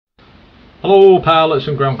Hello pilots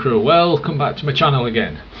and ground crew, welcome back to my channel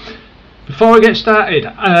again. Before I get started,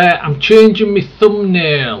 I'm changing my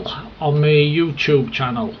thumbnail on my YouTube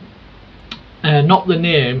channel. Not the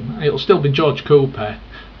name, it'll still be George Cooper,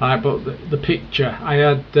 right, but the picture. I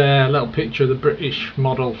had a little picture of the British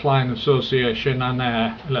Model Flying Association and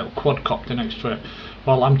a little quadcopter next to it.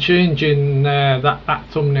 Well, I'm changing that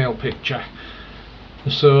thumbnail picture.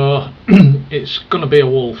 So it's going to be a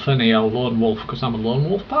wolf, anyhow, lone wolf, because I'm a lone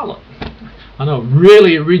wolf pilot. I know,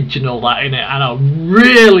 really original that, innit? And I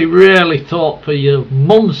really thought for you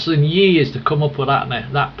months and years to come up with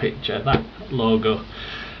that picture, that logo.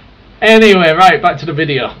 Anyway, right, back to the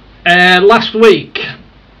video. Last week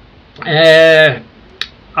I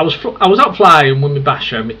was out flying with my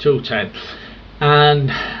Basher, my 210,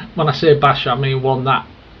 and when I say Basher I mean one that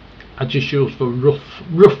I just use for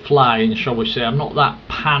rough flying, shall we say. I'm not that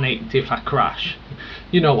panicked if I crash,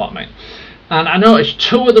 you know what I mean. And I noticed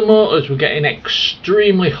two of the motors were getting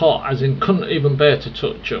extremely hot, as in couldn't even bear to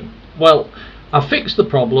touch them. Well, I fixed the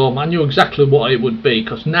problem. I knew exactly what it would be,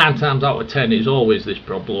 because 9 times out of 10 it's always this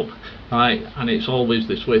problem, right? And it's always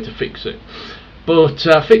this way to fix it. But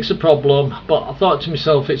I fixed the problem, but I thought to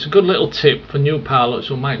myself, it's a good little tip for new pilots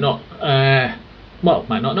who might not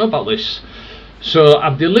know about this. So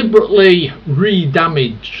I've deliberately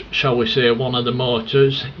re-damaged, shall we say, one of the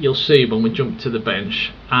motors. You'll see when we jump to the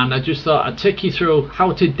bench. And I just thought I'd take you through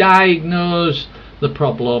how to diagnose the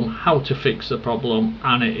problem, how to fix the problem,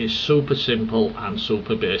 and it is super simple and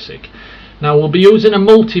super basic. Now we'll be using a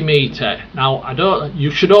multimeter. Now you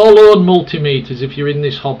should all own multimeters if you're in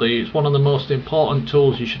this hobby. It's one of the most important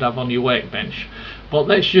tools you should have on your workbench. But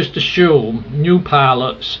let's just assume new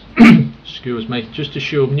pilots excuse me, just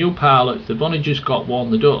assume new pilots, they've only just got one,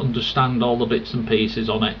 they don't understand all the bits and pieces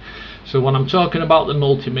on it. So when I'm talking about the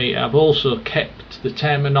multimeter, I've also kept the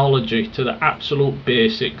terminology to the absolute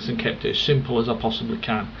basics and kept it as simple as I possibly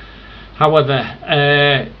can. However,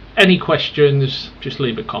 any questions, just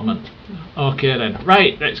leave a comment. Okay then,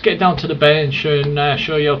 right, let's get down to the bench and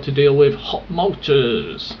show you how to deal with hot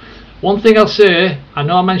motors. One thing I'll say, I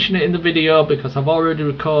know I mentioned it in the video because I've already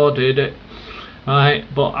recorded it, right,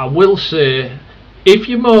 but I will say, if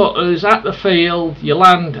your motor's at the field, you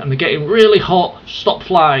land and they're getting really hot, stop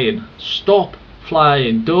flying. Stop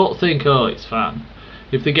flying. Don't think, oh, it's fine.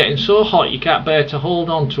 If they're getting so hot you can't bear to hold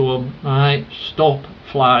on to them, right, stop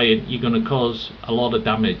flying. You're going to cause a lot of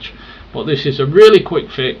damage. But this is a really quick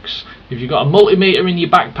fix. If you've got a multimeter in your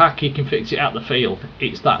backpack, you can fix it at the field.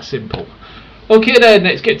 It's that simple. Okay then,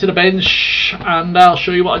 let's get to the bench and I'll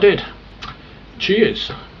show you what I did.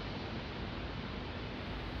 Cheers.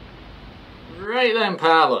 Right then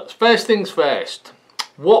pilots, first things first,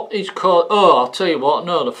 what is called, I'll tell you what,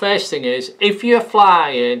 no, the first thing is, if you're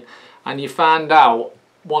flying and you find out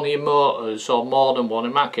one of your motors, or more than one,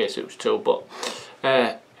 in my case it was 2, but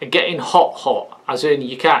are getting hot, as in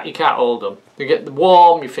you can't hold them. They get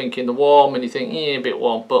warm, you're thinking they're warm and you think, yeah, a bit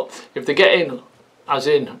warm, but if they're getting, as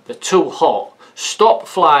in they're too hot, stop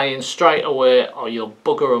flying straight away or you'll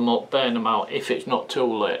bugger them up, burn them out if it's not too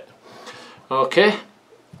late. Okay,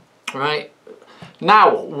 right.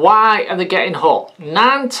 Now, why are they getting hot?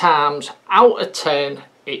 9 times out of 10,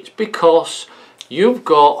 it's because you've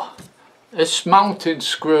got a mounting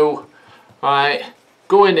screw, right,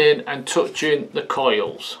 going in and touching the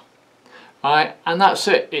coils, right, and that's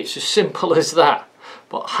it. It's as simple as that.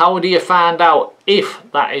 But how do you find out if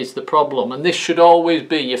that is the problem? And this should always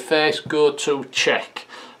be your first go-to check.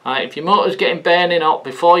 Right, if your motor's getting burning up,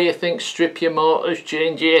 before you think strip your motors,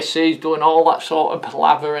 change ACs, doing all that sort of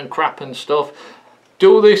palaver and crap and stuff,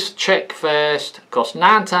 do this check first, because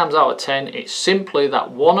 9 times out of 10 it's simply that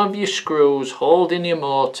one of your screws holding your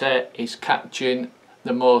motor is catching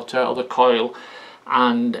the motor or the coil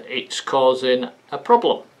and it's causing a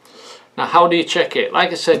problem. Now how do you check it? Like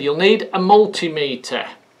I said, you'll need a multimeter.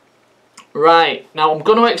 Right, now I'm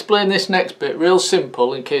going to explain this next bit real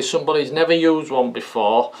simple in case somebody's never used one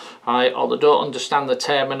before, right, or they don't understand the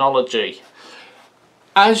terminology.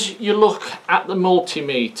 As you look at the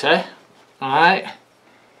multimeter, right,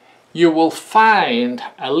 you will find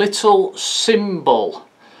a little symbol,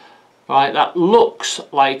 right, that looks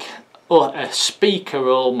like a speaker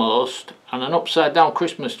almost, and an upside down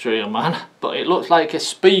Christmas tree, man, but it looks like a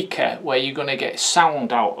speaker where you're going to get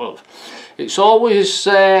sound out of. It's always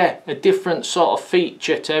a different sort of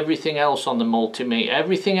feature to everything else on the multimeter.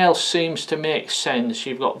 Everything else seems to make sense.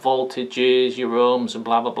 You've got voltages, your ohms and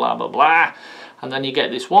blah blah blah blah blah, and then you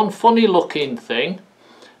get this one funny looking thing,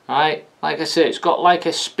 right, like I say, it's got like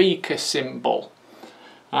a speaker symbol,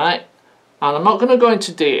 right, and I'm not going to go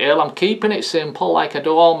into detail, I'm keeping it simple like I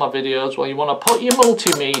do all my videos, where you want to put your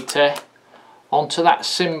multimeter onto that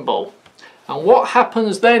symbol. And what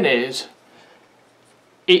happens then is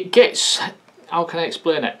it gets, how can I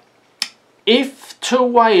explain it? If two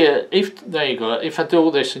wire, there you go, if I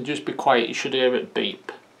do this and just be quiet, you should hear it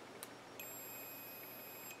beep.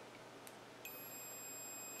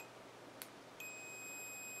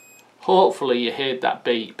 Hopefully you heard that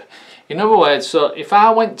beep. In other words, so if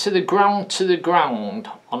I went to the ground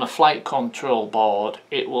on a flight control board,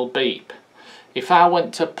 it will beep. If I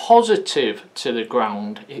went to positive to the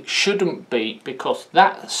ground, it shouldn't beep, because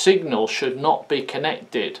that signal should not be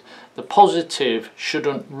connected. The positive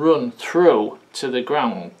shouldn't run through to the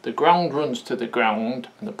ground. The ground runs to the ground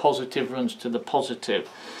and the positive runs to the positive.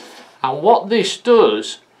 And what this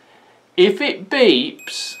does, if it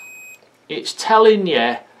beeps, it's telling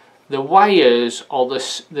you the wires, or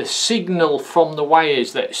the signal from the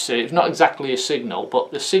wires, let's say, it's not exactly a signal,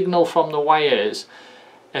 but the signal from the wires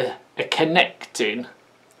are connecting,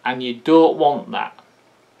 and you don't want that.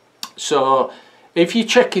 So if you're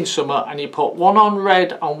checking something and you put one on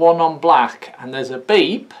red and one on black and there's a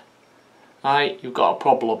beep, right, you've got a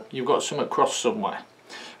problem, you've got something crossed somewhere.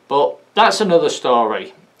 But that's another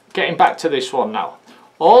story. Getting back to this one now,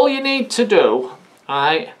 all you need to do,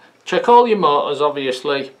 right, check all your motors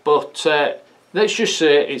obviously, but let's just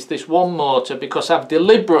say it's this one motor, because I've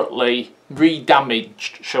deliberately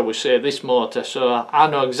re-damaged, shall we say, this motor, so I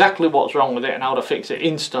know exactly what's wrong with it and how to fix it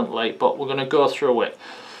instantly, but we're going to go through it.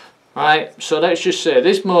 Right, so let's just say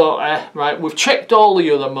this motor, right, we've checked all the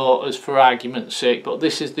other motors for argument's sake, but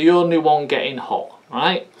this is the only one getting hot,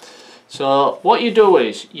 right? So what you do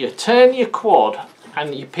is you turn your quad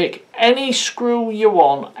and you pick any screw you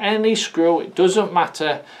want, any screw, it doesn't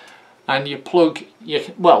matter, and you plug your,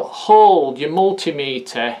 well, hold your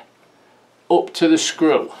multimeter up to the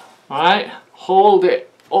screw, right? Hold it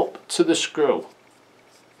up to the screw,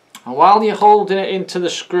 and while you're holding it into the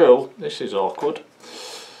screw, this is awkward.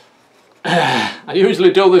 I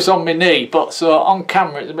usually do this on my knee, but so on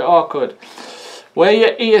camera it's a bit awkward. Where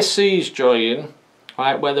your ESCs join,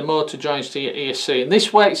 right, where the motor joins to your ESC, and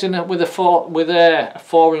this works in with a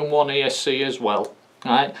 4-in-1 ESC as well.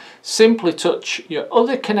 Right, simply touch your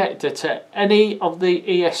other connector to any of the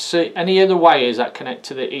ESC, any of the wires that connect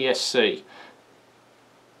to the ESC.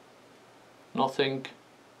 Nothing.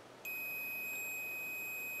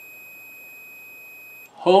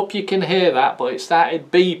 Hope you can hear that, but it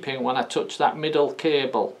started beeping when I touched that middle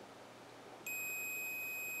cable.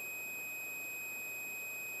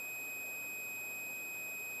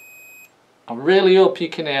 I really hope you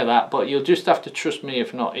can hear that, but you'll just have to trust me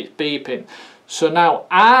if not, it's beeping. So now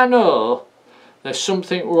I know there's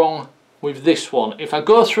something wrong with this one. If I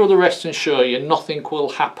go through the rest and show you, nothing will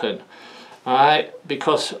happen. Alright,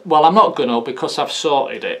 because, well, I'm not gonna, because I've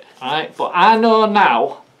sorted it. Alright, but I know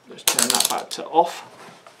now, let's turn that back to off,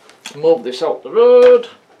 move this out the road.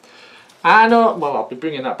 I know, well, I'll be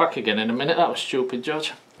bringing that back again in a minute, that was stupid,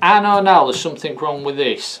 George. I know now there's something wrong with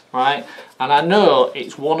this, right? And I know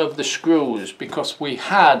it's one of the screws, because we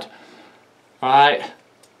had, right,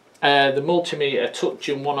 the multimeter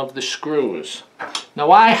touching one of the screws.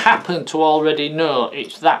 Now I happen to already know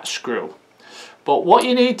it's that screw, but what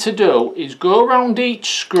you need to do is go around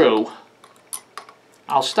each screw.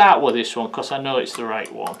 I'll start with this one because I know it's the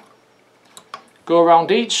right one. Go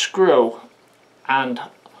around each screw and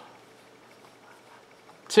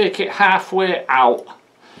take it halfway out,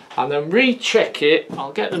 and then recheck it.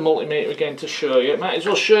 I'll get the multimeter again to show you. Might as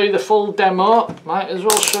well show you the full demo, might as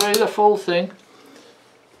well show you the full thing.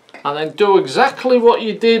 And then do exactly what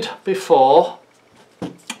you did before.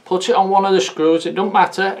 Put it on one of the screws, it don't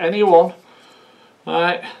matter, any one.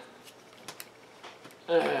 Right.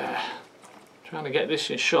 Trying to get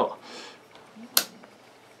this in shot.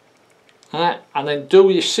 Right. And then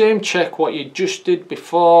do your same check what you just did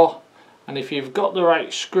before, and if you've got the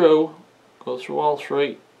right screw, go through all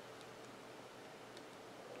three.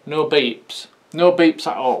 No beeps. No beeps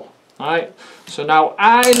at all. Right. So now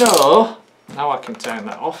I know, now I can turn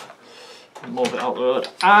that off and move it out the road.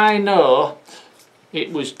 I know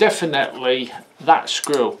it was definitely that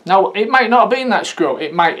screw. Now it might not have been that screw,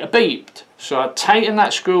 it might have beeped. So I tighten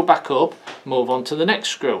that screw back up, move on to the next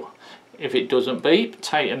screw. If it doesn't beep,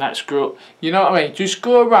 tighten that screw. You know what I mean? Just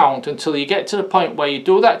go around until you get to the point where you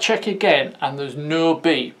do that check again and there's no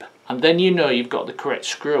beep. And then you know you've got the correct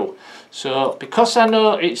screw. So because I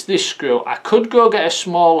know it's this screw, I could go get a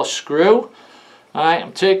smaller screw. Alright,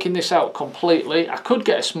 I'm taking this out completely. I could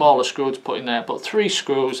get a smaller screw to put in there, but 3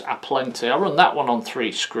 screws are plenty. I run that one on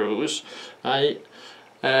 3 screws. Right.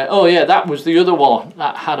 Oh yeah, that was the other one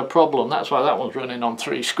that had a problem. That's why that one's running on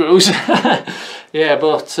 3 screws. Yeah,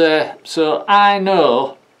 but so I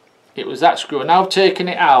know it was that screw. Now I've taken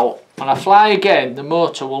it out, and I fly again, the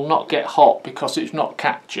motor will not get hot because it's not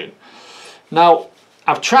catching. Now,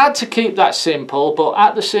 I've tried to keep that simple, but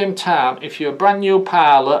at the same time, if you're a brand new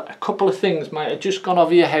pilot, a couple of things might have just gone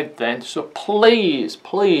over your head then. So please,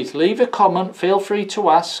 please leave a comment, feel free to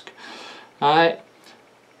ask. Alright,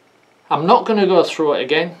 I'm not going to go through it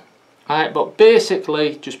again. Alright, but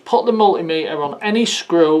basically just put the multimeter on any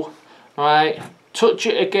screw, right, touch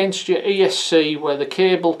it against your ESC where the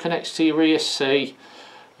cable connects to your ESC,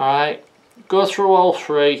 alright, go through all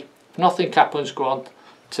three, if nothing happens, go on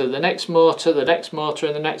to the next motor, the next motor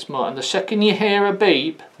and the next motor, and the second you hear a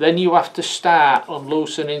beep, then you have to start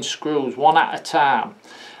unloosening screws one at a time,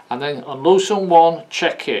 and then unloosen one,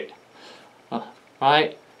 check it,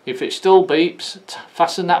 right, if it still beeps,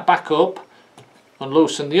 fasten that back up,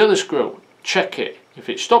 unloosen the other screw, check it, if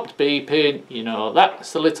it stopped beeping, you know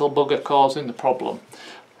that's the little bugger causing the problem.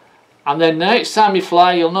 And then the next time you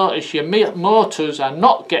fly, you'll notice your motors are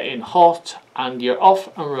not getting hot and you're off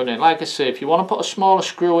and running. Like I say, if you want to put a smaller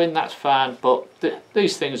screw in, that's fine, but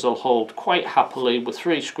these things will hold quite happily with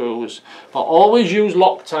 3 screws. But always use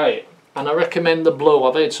Loctite, and I recommend the blue.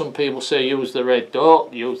 I've heard some people say use the red.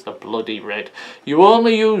 Don't use the bloody red. You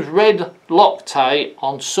only use red Loctite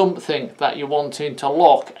on something that you're wanting to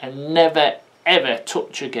lock and never ever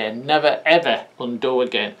touch again, never ever undo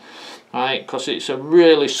again. Right, because it's a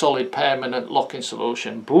really solid permanent locking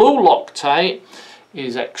solution. Blue Loctite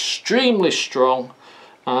is extremely strong,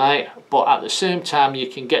 right, but at the same time you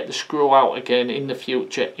can get the screw out again in the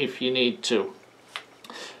future if you need to.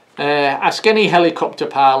 Ask any helicopter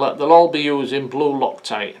pilot, they'll all be using blue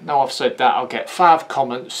Loctite. Now I've said that, I'll get 5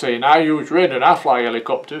 comments saying I use red and I fly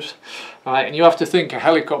helicopters. Right, and you have to think a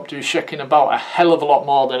helicopter is shaking about a hell of a lot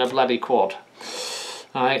more than a bloody quad.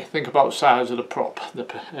 Right, think about the size of the prop.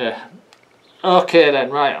 Okay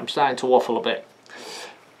then, right, I'm starting to waffle a bit.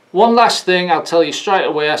 One last thing I'll tell you straight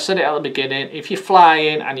away, I said it at the beginning, if you're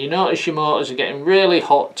flying and you notice your motors are getting really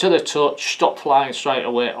hot to the touch, stop flying straight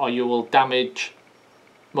away or you will damage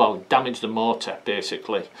the motor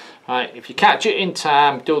basically. Right, if you catch it in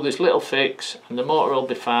time, do this little fix and the motor will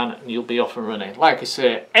be fine and you'll be off and running. Like I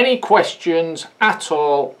say, any questions at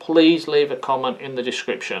all, please leave a comment in the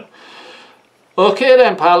description. Okay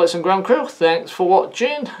then, pilots and ground crew, thanks for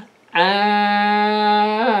watching. And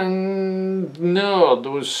no, there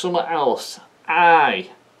was something else.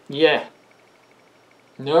 Yeah.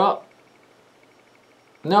 No,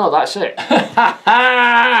 that's it.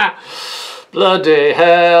 Bloody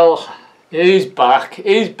hell. He's back,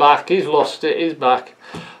 he's lost it, he's back.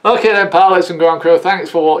 Okay then, pilots and ground crew, thanks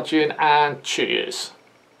for watching and cheers.